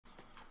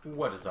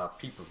What is up,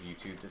 people of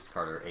YouTube? This is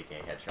Carter,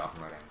 aka Headshot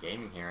from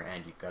MowDownGaming here,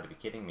 and you've got to be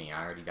kidding me,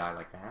 I already died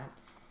like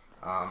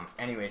that.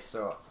 Anyway,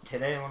 so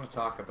today I want to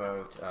talk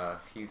about a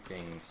few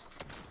things,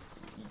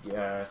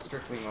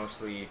 strictly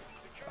mostly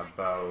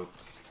about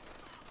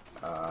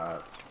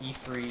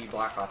E3,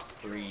 Black Ops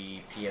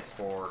 3,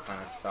 PS4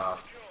 kind of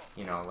stuff,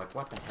 you know, like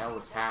what the hell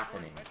is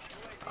happening.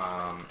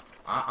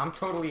 I'm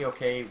totally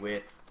okay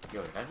with,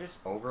 yo, did I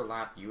just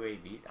overlap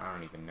UAV? I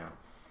don't even know.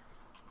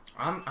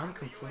 I'm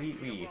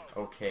completely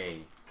okay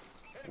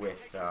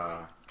with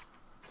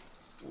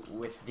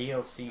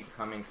DLC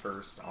coming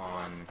first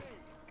on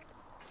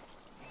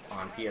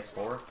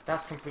PS4.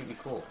 That's completely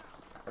cool.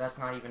 That's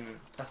not even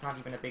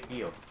a big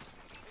deal.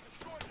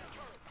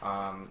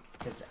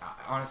 Because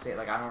honestly,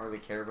 like, I don't really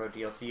care about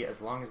DLC as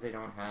long as they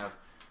don't have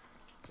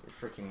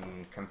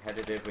freaking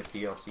competitive with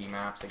DLC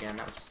maps again.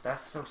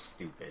 That's so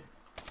stupid.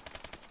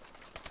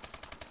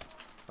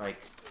 Like,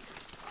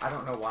 I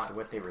don't know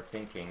what they were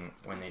thinking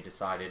when they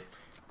decided,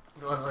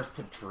 let's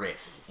put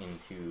drift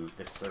into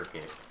the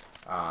circuit.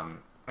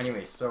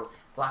 Anyways, so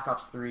Black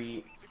Ops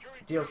 3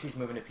 DLC's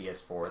moving to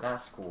PS4.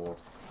 That's cool.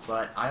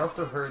 But I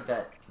also heard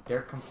that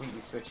they're completely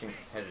switching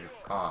competitive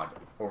COD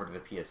over to the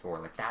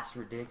PS4. Like, that's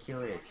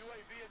ridiculous.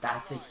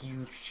 That's a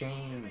huge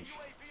change.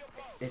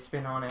 It's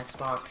been on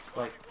Xbox,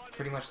 like,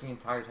 pretty much the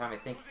entire time. I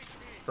think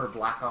for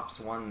Black Ops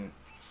 1,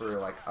 for,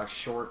 like, a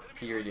short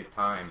period of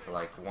time, for,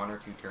 like, 1 or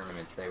 2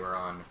 tournaments, they were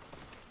on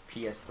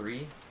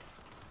PS3,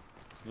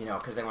 you know,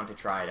 because they wanted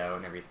to try it out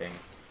and everything.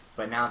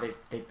 But now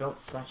they built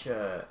such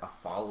a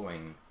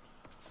following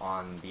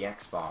on the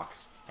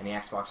Xbox and the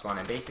Xbox One,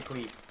 and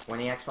basically when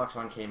the Xbox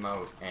One came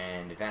out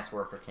and Advanced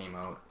Warfare came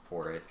out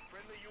for it,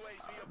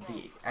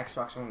 the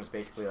Xbox One was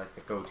basically like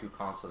the go-to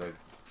console that,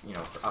 you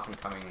know, for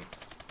up-and-coming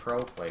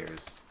pro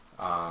players.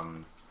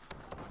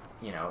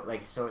 You know,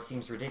 like, so it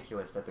seems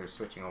ridiculous that they're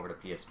switching over to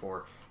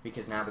PS4,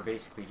 because now they're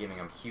basically giving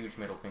a huge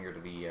middle finger to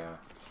the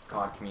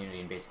COD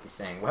community and basically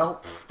saying,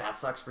 well, that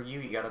sucks for you,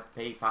 you gotta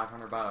pay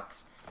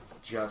 $500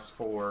 just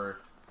for,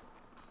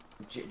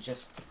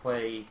 just to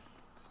play,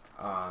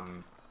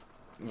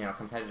 you know,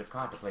 competitive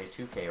COD, to play a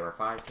 2K or a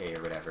 5K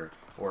or whatever,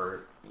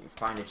 or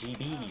find a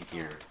GB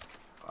easier,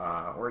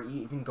 or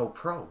even go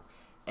pro.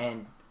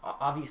 And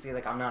obviously,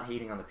 like, I'm not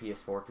hating on the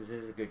PS4, because it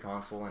is a good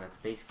console, and it's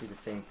basically the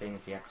same thing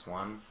as the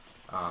X1.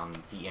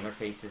 The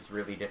interface is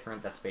really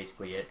different, that's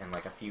basically it, and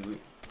like a few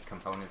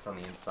components on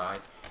the inside.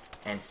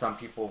 And some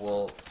people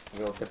will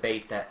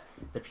debate that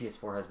the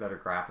PS4 has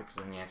better graphics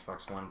than the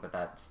Xbox One, but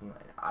that's,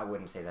 I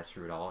wouldn't say that's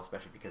true at all,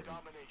 especially because the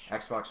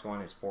Xbox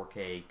One is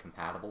 4K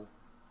compatible.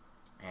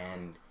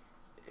 And,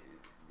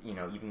 you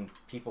know, even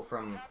people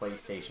from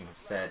PlayStation have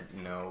said,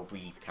 no,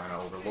 we kind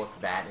of overlooked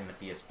that in the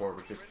PS4,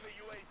 which is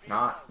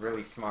not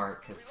really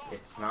smart, because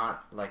it's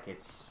not like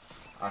it's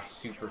a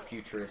super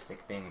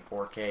futuristic thing.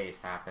 4K is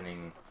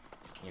happening,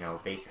 you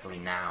know, basically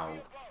now.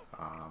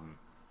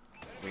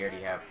 We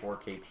already have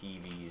 4K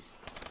TVs.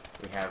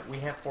 We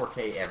have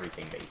 4K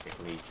everything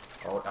basically.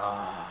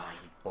 Oh,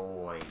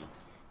 boy,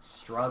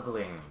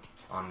 struggling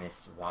on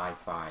this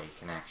Wi-Fi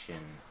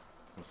connection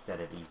instead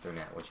of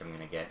Ethernet, which I'm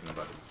gonna get in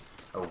about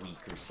a week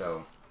or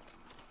so.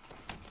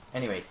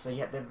 Anyway, so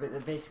yeah, they're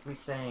basically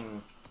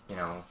saying, you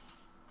know,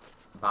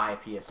 buy a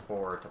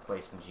PS4 to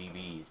play some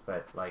GBs,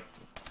 but like,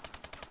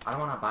 I don't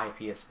want to buy a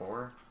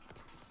PS4.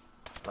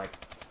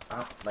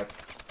 Like,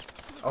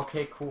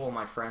 okay, cool,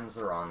 my friends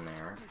are on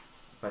there,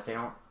 but they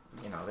don't,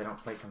 you know, they don't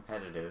play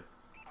competitive.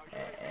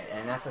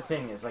 And that's the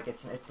thing, is like,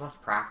 it's less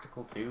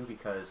practical too,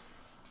 because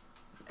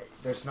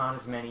there's not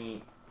as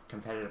many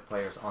competitive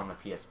players on the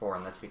PS4,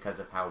 and that's because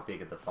of how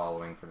big of the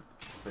following for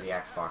the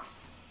Xbox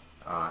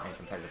and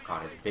competitive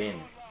COD has been.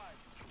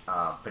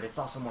 But it's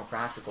also more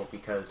practical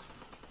because,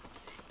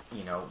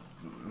 you know,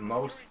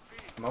 most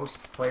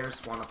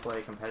players want to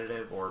play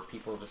competitive, or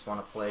people just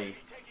want to play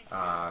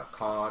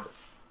COD,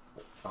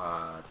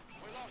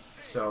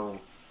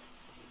 so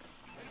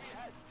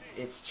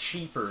it's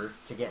cheaper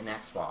to get an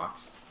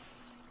Xbox,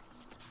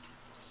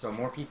 so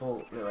more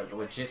people, like,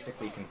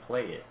 logistically can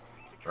play it,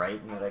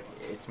 right? And, like,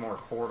 it's more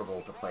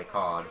affordable to play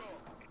COD,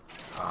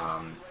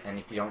 and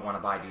if you don't want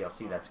to buy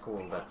DLC, that's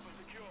cool,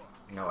 that's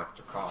no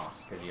extra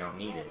cost, because you don't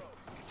need it.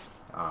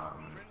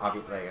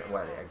 Obviously,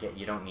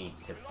 you don't need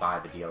to buy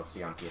the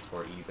DLC on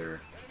PS4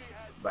 either,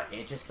 but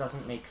it just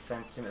doesn't make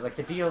sense to me. Like,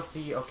 the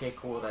DLC, okay,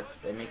 cool, that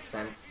it makes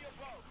sense.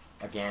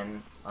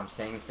 Again, I'm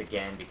saying this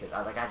again because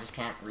I just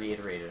can't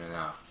reiterate it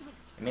enough.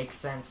 It makes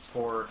sense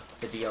for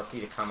the DLC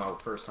to come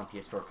out first on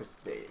PS4, because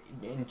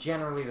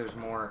generally there's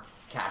more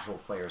casual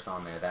players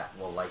on there that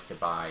will like to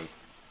buy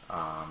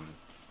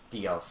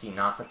DLC.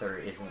 Not that there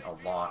isn't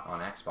a lot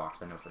on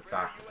Xbox. I know for a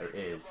fact that there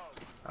is.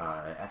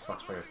 Xbox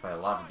players play a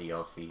lot of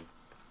DLC.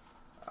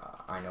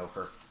 I know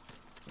for,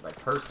 like,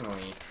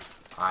 personally,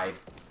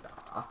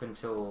 up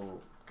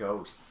until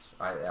Ghosts,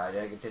 I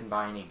didn't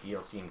buy any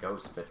DLC in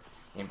Ghosts, but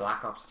in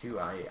Black Ops 2,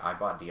 I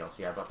bought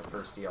DLC. I bought the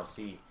first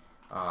DLC.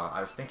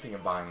 I was thinking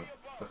of buying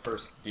the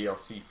first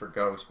DLC for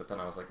Ghost, but then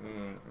I was like,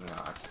 no,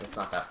 it's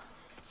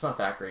It's not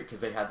that great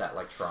because they had that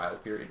like trial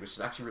period, which is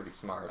actually really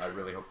smart. I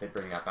really hope they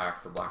bring that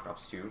back for Black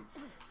Ops 2,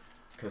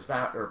 because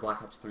that, or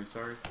Black Ops 3,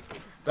 sorry,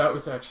 that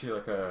was actually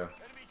like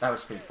that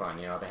was pretty fun.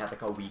 You know, they had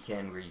like a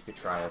weekend where you could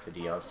try out the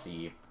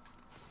DLC,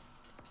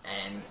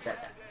 and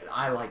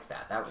I like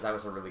that. That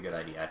was a really good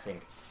idea. I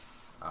think,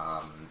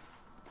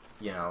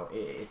 you know,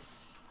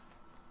 it's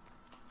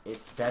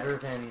better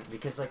than,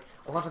 because like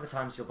a lot of the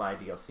times you'll buy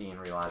DLC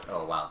and realize,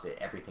 oh wow,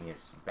 everything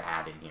is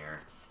bad in here,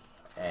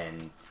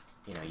 and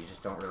you know, you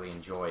just don't really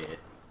enjoy it.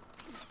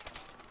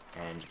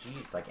 And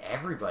geez, like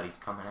everybody's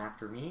coming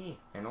after me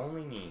and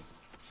only me.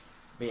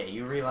 But yeah,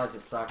 you realize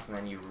it sucks and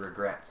then you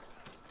regret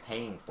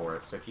paying for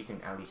it. So if you can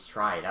at least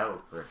try it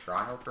out for a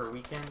trial for a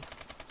weekend,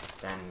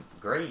 then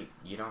great.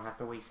 You don't have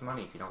to waste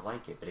money if you don't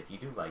like it. But if you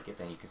do like it,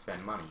 then you can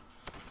spend money.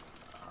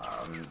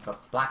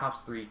 But Black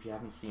Ops 3, if you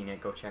haven't seen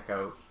it, go check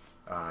out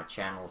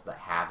channels that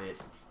have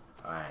it,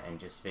 and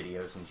just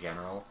videos in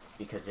general,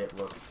 because it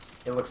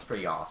looks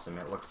pretty awesome.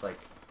 It looks like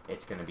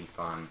it's gonna be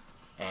fun,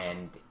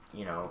 and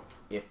you know,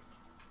 if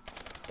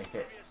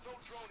it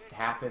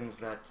happens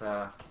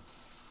that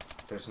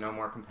there's no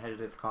more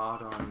competitive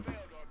COD on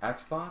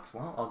Xbox,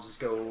 well, I'll just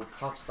go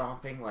pop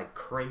stomping like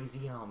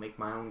crazy. I'll make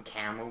my own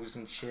camos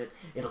and shit.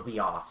 It'll be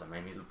awesome. I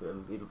mean,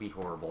 it'll be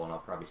horrible, and I'll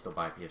probably still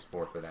buy a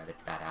PS4 for that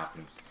if that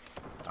happens.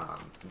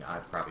 I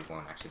probably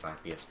won't actually buy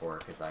a PS4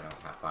 because I don't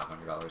have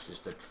 $500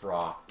 just to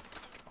drop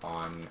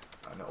on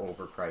an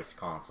overpriced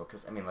console.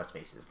 Because I mean, let's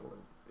face it, it's a little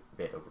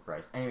bit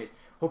overpriced. Anyways,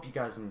 hope you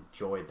guys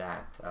enjoyed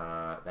that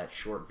that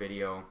short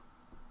video.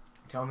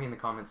 Tell me in the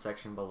comments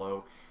section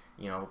below.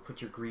 You know,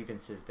 put your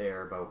grievances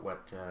there about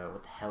what the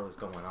hell is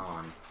going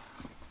on.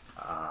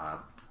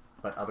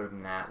 But other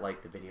than that,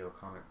 like the video,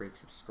 comment, rate,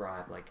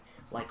 subscribe.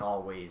 Like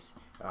always,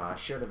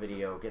 share the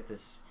video. Get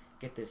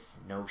this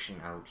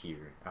notion out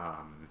here.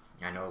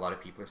 I know a lot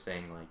of people are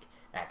saying like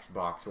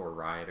Xbox or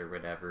Riot or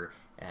whatever,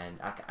 and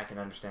I can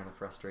understand the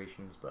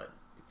frustrations, but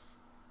it's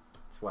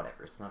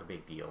whatever. It's not a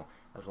big deal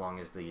as long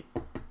as the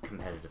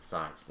competitive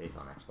side stays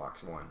on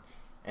Xbox One.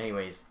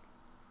 Anyways,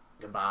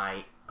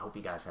 goodbye. I hope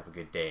you guys have a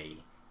good day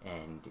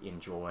and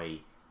enjoy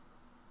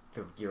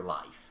your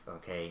life,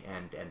 okay?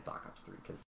 And Black Ops 3, because